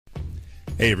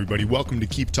Hey everybody, welcome to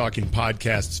Keep Talking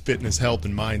Podcast's Fitness, Health,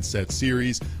 and Mindset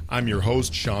series. I'm your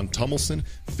host, Sean Tummelson,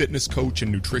 fitness coach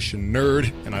and nutrition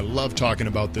nerd, and I love talking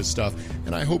about this stuff,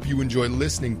 and I hope you enjoy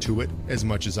listening to it as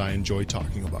much as I enjoy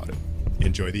talking about it.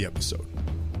 Enjoy the episode.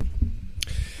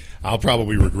 I'll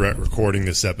probably regret recording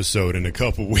this episode in a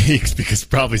couple weeks because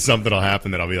probably something will happen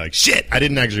that I'll be like, shit, I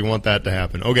didn't actually want that to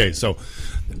happen. Okay, so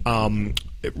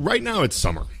right now it's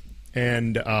summer.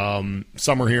 And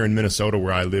summer here in Minnesota,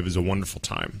 where I live, is a wonderful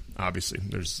time. Obviously,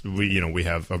 we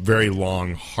have a very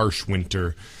long, harsh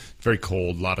winter, very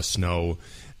cold, a lot of snow,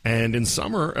 and in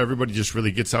summer, everybody just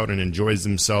really gets out and enjoys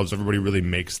themselves. Everybody really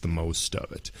makes the most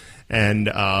of it. And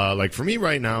like for me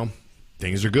right now,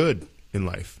 things are good in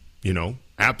life.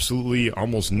 Absolutely,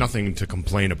 almost nothing to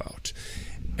complain about,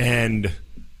 and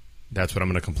that's what I'm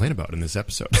going to complain about in this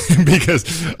episode.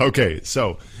 Because, okay,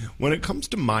 so when it comes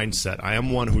to mindset, I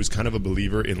am one who's kind of a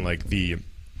believer in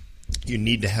you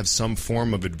need to have some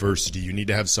form of adversity. You need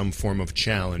to have some form of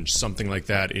challenge, something like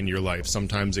that in your life.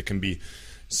 Sometimes it can be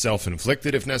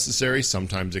self-inflicted if necessary.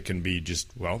 Sometimes it can be just,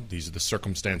 these are the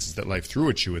circumstances that life threw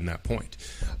at you in that point.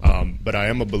 But I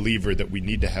am a believer that we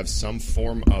need to have some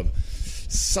form of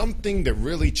something that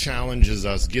really challenges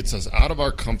us, gets us out of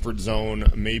our comfort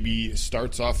zone, maybe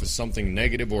starts off as something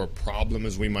negative or a problem,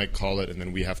 as we might call it, and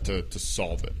then we have to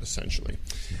solve it, essentially.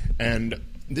 And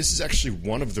this is actually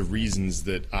one of the reasons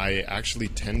that I actually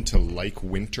tend to like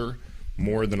winter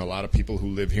more than a lot of people who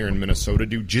live here in Minnesota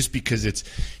do, just because it's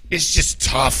just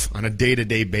tough on a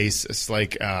day-to-day basis.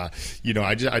 I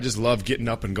just love getting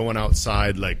up and going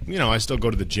outside. I still go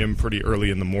to the gym pretty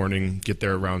early in the morning, get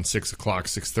there around 6 o'clock,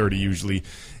 6:30 usually,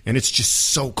 and it's just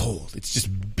so cold. It's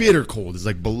just bitter cold. It's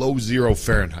like below 0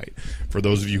 Fahrenheit. For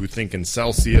those of you who think in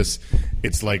Celsius,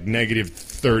 it's like negative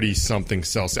 30-something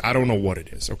Celsius. I don't know what it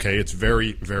is, okay? It's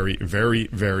very, very, very,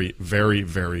 very, very,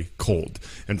 very cold.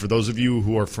 And for those of you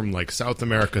who are from South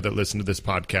America that listen to this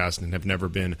podcast and have never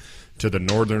been to the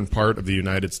northern part of the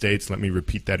United States, let me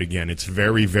repeat that again. It's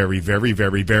very, very, very,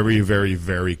 very, very, very,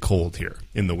 very cold here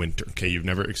in the winter, okay? You've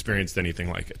never experienced anything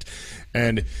like it.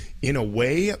 And in a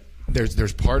way,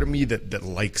 there's part of me that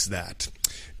likes that.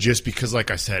 Just because,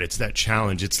 like I said, it's that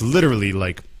challenge. It's literally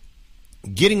like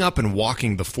getting up and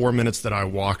walking the 4 minutes that I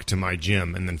walk to my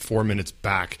gym and then 4 minutes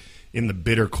back in the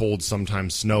bitter cold,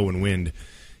 sometimes snow and wind,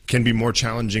 can be more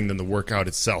challenging than the workout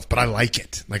itself. But I like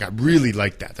it. I really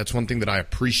like that. That's one thing that I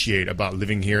appreciate about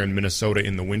living here in Minnesota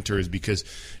in the winter, is because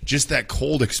just that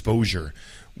cold exposure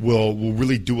will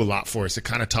really do a lot for us. It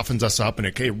kind of toughens us up, and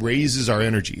it raises our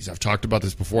energies. I've talked about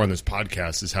this before on this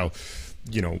podcast, is how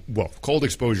cold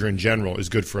exposure in general is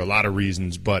good for a lot of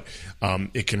reasons, but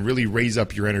it can really raise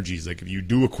up your energies. Like if you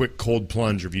do a quick cold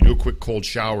plunge, or if you do a quick cold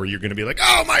shower, you're going to be like,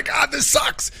 oh my God, this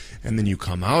sucks. And then you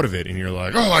come out of it and you're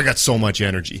like, oh, I got so much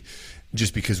energy.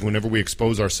 Just because whenever we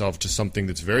expose ourselves to something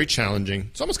that's very challenging,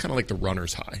 it's almost kind of like the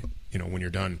runner's high. When you're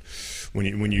done,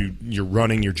 when you're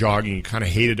running, you're jogging, you kind of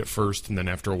hate it at first, and then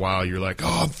after a while you're like,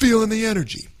 oh, I'm feeling the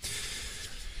energy.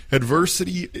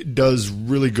 Adversity does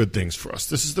really good things for us.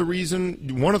 This is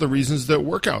one of the reasons that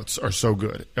workouts are so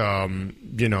good.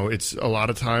 It's a lot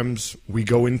of times we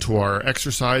go into our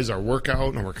exercise, our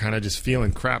workout, and we're kind of just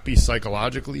feeling crappy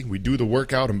psychologically. We do the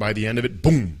workout, and by the end of it,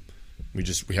 boom,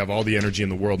 we have all the energy in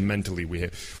the world mentally.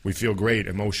 We feel great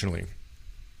emotionally.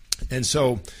 And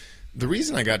so the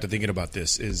reason I got to thinking about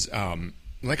this is,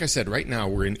 like I said, right now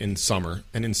we're in summer,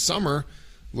 and in summer,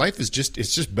 life is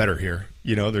just better here.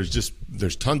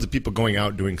 There's tons of people going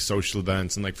out doing social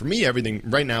events, and for me,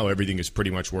 everything is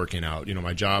pretty much working out.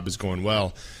 My job is going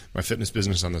well. My fitness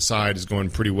business on the side is going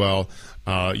pretty well.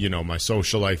 My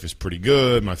social life is pretty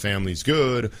good. My family's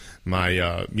good.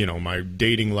 My my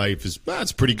dating life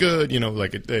it's pretty good.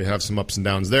 They have some ups and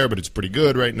downs there, but it's pretty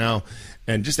good right now.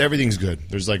 And just everything's good.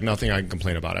 There's nothing I can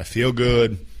complain about. I feel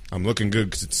good. I'm looking good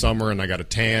because it's summer and I got a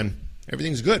tan.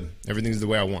 Everything's good. Everything's the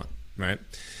way I want, right?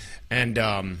 And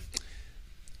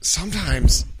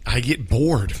sometimes I get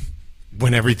bored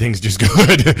when everything's just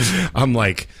good. I'm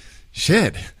like,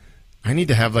 shit, I need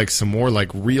to have some more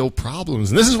real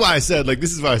problems. And this is why I said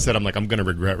I'm I'm going to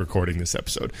regret recording this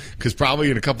episode, because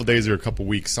probably in a couple days or a couple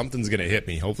weeks, something's going to hit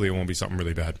me. Hopefully it won't be something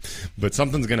really bad, but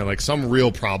something's going to some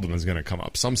real problem is going to come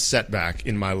up. Some setback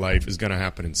in my life is going to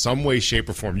happen in some way, shape,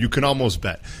 or form. You can almost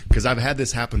bet, because I've had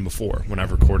this happen before when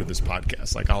I've recorded this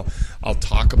podcast. I'll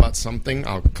talk about something,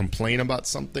 I'll complain about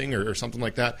something or something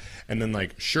like that, and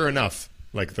then sure enough,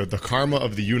 the karma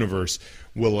of the universe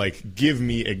will give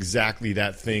me exactly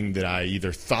that thing that I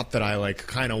either thought that I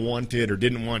kind of wanted or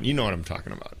didn't want. You know what I'm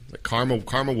talking about.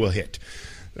 Karma will hit.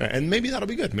 And maybe that'll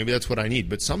be good. Maybe that's what I need.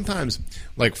 But sometimes,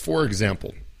 for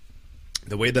example,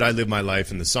 the way that I live my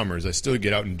life in the summers, I still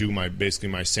get out and do basically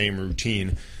my same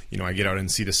routine. You know, I get out and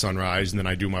see the sunrise, and then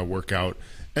I do my workout.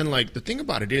 And like the thing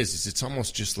about it is it's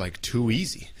almost just like too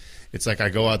easy. It's like I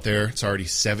go out there, it's already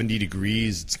 70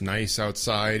 degrees, it's nice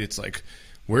outside. It's like,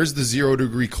 where's the 0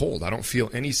 degree cold? I don't feel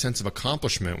any sense of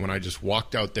accomplishment when I just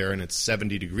walked out there and it's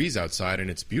 70 degrees outside and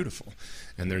it's beautiful.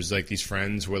 And there's like these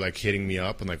friends who are like hitting me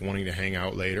up and like wanting to hang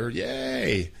out later.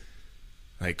 Yay!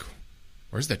 Like,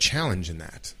 where's the challenge in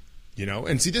that? You know?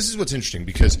 And see, this is what's interesting,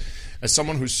 because as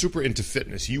someone who's super into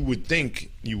fitness, you would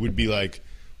think you would be like,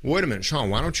 wait a minute,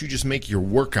 Sean, why don't you just make your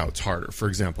workouts harder, for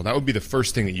example? That would be the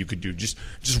first thing that you could do. Just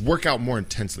work out more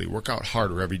intensely, work out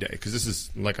harder every day. Because this is,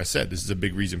 like I said, this is a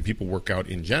big reason people work out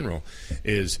in general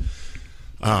is,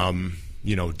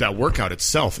 you know, that workout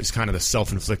itself is kind of the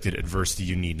self-inflicted adversity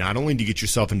you need, not only to get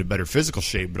yourself into better physical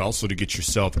shape, but also to get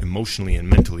yourself emotionally and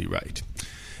mentally right.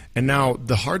 And now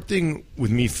the hard thing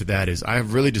with me for that is I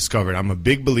have really discovered, I'm a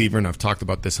big believer, and I've talked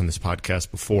about this on this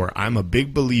podcast before, I'm a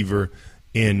big believer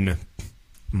in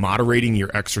moderating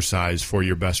your exercise for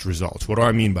your best results. What do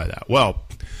I mean by that? Well,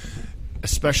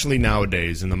 especially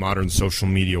nowadays in the modern social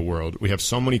media world, we have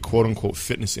so many quote-unquote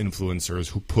fitness influencers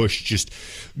who push just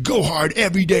go hard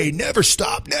every day, never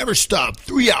stop,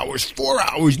 3 hours, 4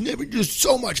 hours, never, just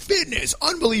so much fitness.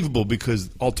 Unbelievable, because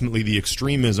ultimately the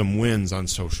extremism wins on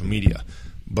social media.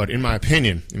 But in my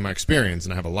opinion, in my experience,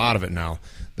 and I have a lot of it now,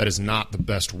 that is not the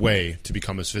best way to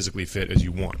become as physically fit as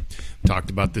you want. Talked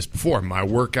about this before. My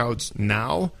workouts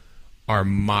now are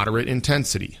moderate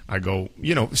intensity. I go,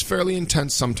 you know, it's fairly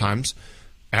intense sometimes.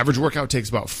 Average workout takes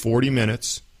about 40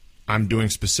 minutes. I'm doing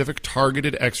specific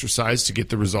targeted exercise to get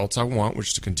the results I want, which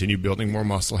is to continue building more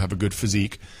muscle, have a good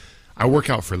physique. I work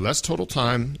out for less total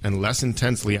time and less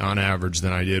intensely on average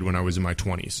than I did when I was in my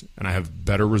 20s, and I have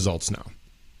better results now.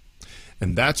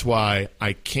 And that's why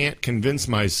I can't convince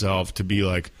myself to be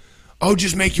like, oh,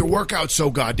 just make your workout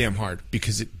so goddamn hard,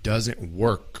 because it doesn't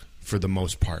work for the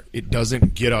most part. It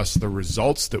doesn't get us the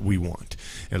results that we want,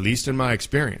 at least in my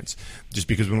experience. Just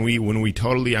because when we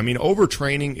totally, I mean,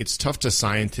 overtraining, it's tough to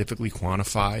scientifically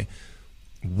quantify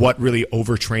what really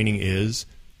overtraining is,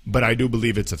 but I do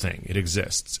believe it's a thing. It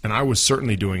exists. And I was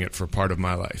certainly doing it for part of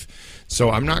my life.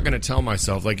 So I'm not going to tell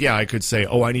myself, like, yeah, I could say,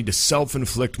 oh, I need to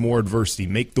self-inflict more adversity,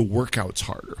 make the workouts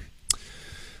harder.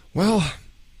 Well,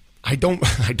 I don't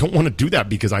want to do that,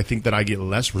 because I think that I get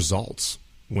less results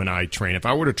when I train. If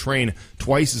I were to train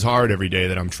twice as hard every day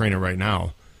that I'm training right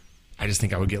now, I just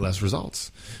think I would get less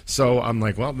results. So I'm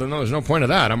like, well, no, there's no point of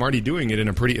that. I'm already doing it in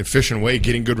a pretty efficient way,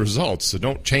 getting good results. So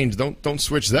don't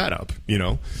switch that up, you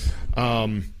know.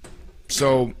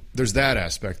 So there's that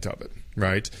aspect of it,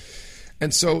 right?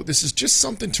 And so this is just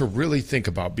something to really think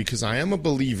about, because I am a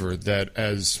believer that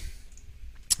as,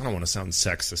 I don't want to sound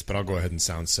sexist, but I'll go ahead and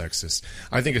sound sexist.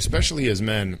 I think especially as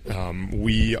men,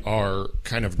 we are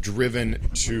kind of driven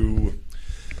to,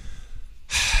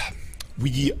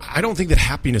 I don't think that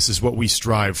happiness is what we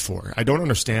strive for. I don't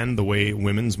understand the way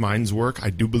women's minds work. I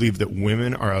do believe that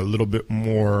women are a little bit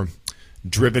more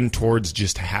driven towards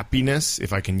just happiness,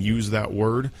 if I can use that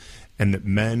word, and that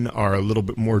men are a little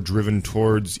bit more driven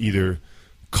towards either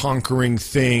conquering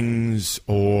things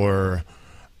or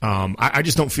I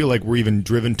just don't feel like we're even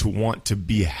driven to want to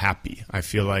be happy. I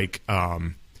feel like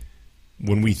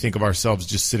when we think of ourselves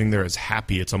just sitting there as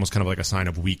happy, it's almost kind of like a sign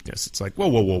of weakness. It's like, whoa,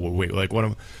 wait, like what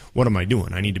am I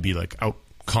doing? I need to be like out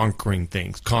conquering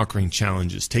things, conquering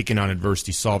challenges, taking on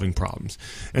adversity, solving problems.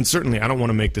 And certainly I don't want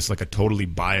to make this like a totally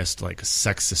biased, like a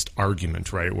sexist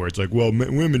argument, right? Where it's like, well,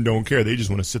 women don't care. They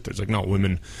just want to sit there. It's like, no,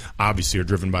 women obviously are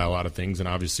driven by a lot of things and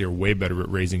obviously are way better at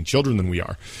raising children than we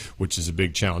are, which is a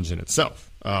big challenge in itself.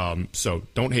 So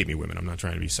don't hate me, women. I'm not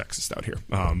trying to be sexist out here.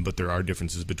 But there are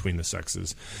differences between the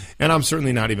sexes. And I'm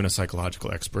certainly not even a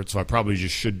psychological expert, so I probably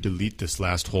just should delete this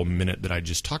last whole minute that I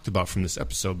just talked about from this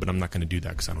episode, but I'm not going to do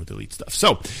that because I don't delete stuff.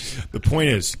 So the point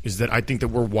is that I think that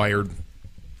we're wired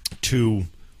to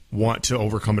want to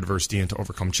overcome adversity and to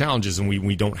overcome challenges, and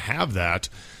we don't have that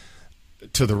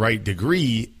to the right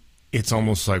degree. It's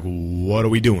almost like, what are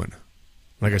we doing?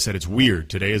 Like I said, it's weird.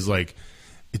 Today is like,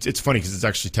 it's funny because it's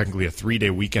actually technically a 3-day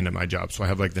weekend at my job. So I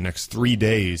have like the next 3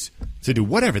 days to do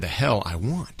whatever the hell I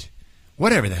want.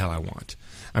 Whatever the hell I want.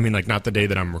 I mean, like not the day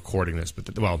that I'm recording this,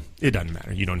 but well, it doesn't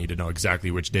matter. You don't need to know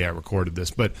exactly which day I recorded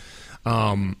this, but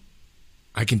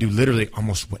I can do literally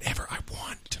almost whatever I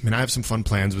want. I mean, I have some fun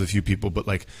plans with a few people, but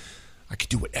like I could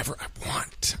do whatever I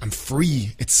want. I'm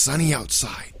free. It's sunny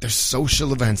outside. There's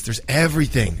social events. There's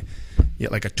everything.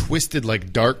 Yet like a twisted,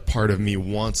 like dark part of me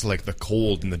wants like the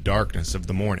cold and the darkness of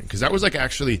the morning. Because that was like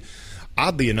actually,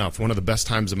 oddly enough, one of the best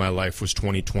times of my life was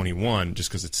 2021, just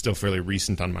because it's still fairly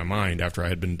recent on my mind after I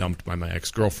had been dumped by my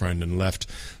ex-girlfriend and left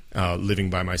living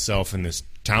by myself in this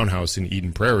townhouse in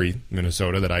Eden Prairie,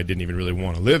 Minnesota, that I didn't even really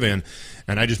want to live in.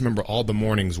 And I just remember all the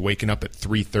mornings waking up at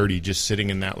 3:30, just sitting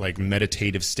in that like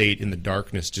meditative state in the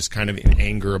darkness, just kind of in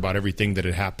anger about everything that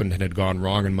had happened and had gone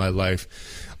wrong in my life.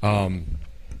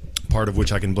 Part of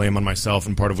which I can blame on myself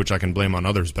and part of which I can blame on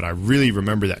others. But I really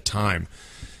remember that time.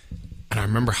 And I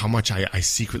remember how much I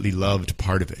secretly loved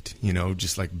part of it, you know,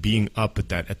 just like being up at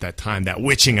that time, that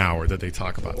witching hour that they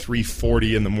talk about.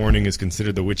 3:40 in the morning is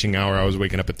considered the witching hour. I was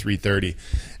waking up at 3:30,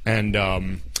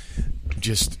 and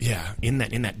just in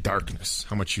that darkness,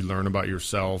 how much you learn about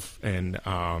yourself and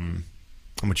how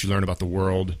much you learn about the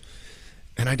world.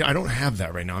 And I don't have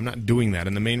that right now. I'm not doing that.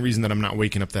 And the main reason that I'm not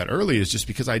waking up that early is just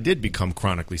because I did become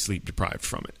chronically sleep deprived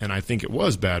from it. And I think it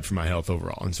was bad for my health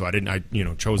overall. And so I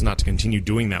chose not to continue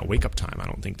doing that wake up time. I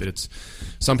don't think that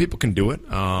some people can do it.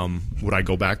 Would I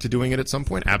go back to doing it at some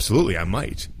point? Absolutely, I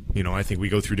might. You know, I think we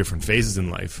go through different phases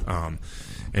in life.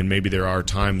 And maybe there are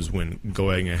times when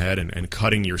going ahead and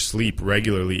cutting your sleep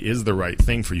regularly is the right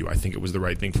thing for you. I think it was the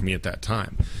right thing for me at that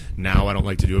time. Now I don't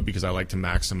like to do it because I like to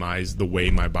maximize the way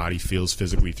my body feels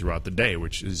physically throughout the day,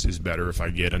 which is better if I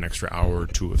get an extra hour or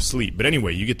two of sleep. But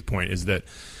anyway, you get the point, is that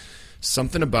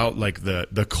something about like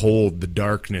the cold, the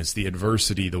darkness, the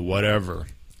adversity, the whatever,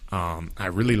 I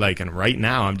really like. And right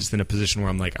now I'm just in a position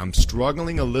where I'm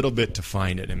struggling a little bit to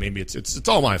find it. And maybe it's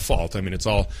all my fault. I mean,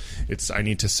 I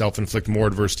need to self-inflict more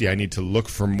adversity. I need to look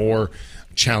for more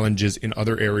challenges in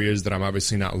other areas that I'm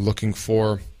obviously not looking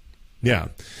for. Yeah,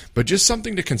 but just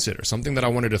something to consider, something that I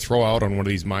wanted to throw out on one of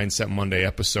these Mindset Monday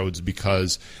episodes,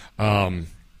 because while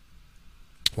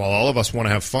all of us want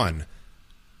to have fun,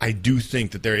 I do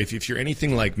think that if you're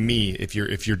anything like me, if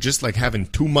you're just like having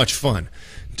too much fun,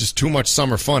 just too much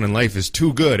summer fun, and life is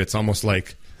too good, it's almost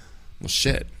like, well,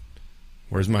 shit,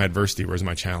 where's my adversity? Where's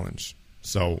my challenge?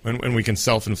 So, and we can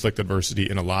self-inflict adversity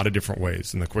in a lot of different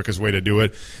ways. And the quickest way to do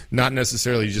it, not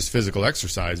necessarily just physical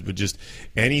exercise, but just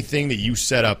anything that you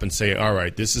set up and say, all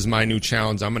right, this is my new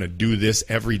challenge. I'm going to do this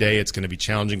every day. It's going to be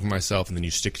challenging for myself. And then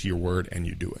you stick to your word and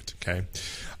you do it. Okay.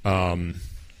 All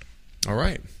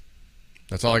right.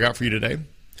 That's all I got for you today.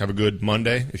 Have a good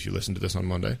Monday if you listen to this on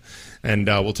Monday. And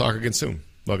we'll talk again soon.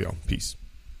 Love y'all. Peace.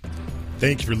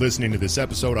 Thank you for listening to this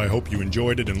episode. I hope you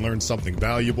enjoyed it and learned something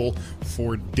valuable.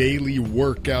 For daily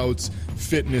workouts,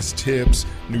 fitness tips,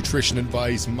 nutrition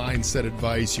advice, mindset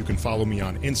advice, you can follow me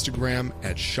on Instagram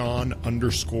at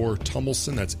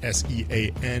Sean_Tumilson. That's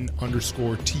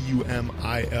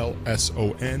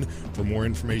SEAN_TUMILSON. For more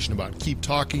information about Keep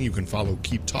Talking, you can follow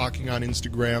Keep Talking on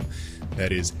Instagram.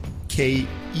 That is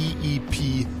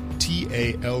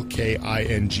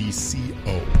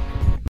KEEPTALKINGCO.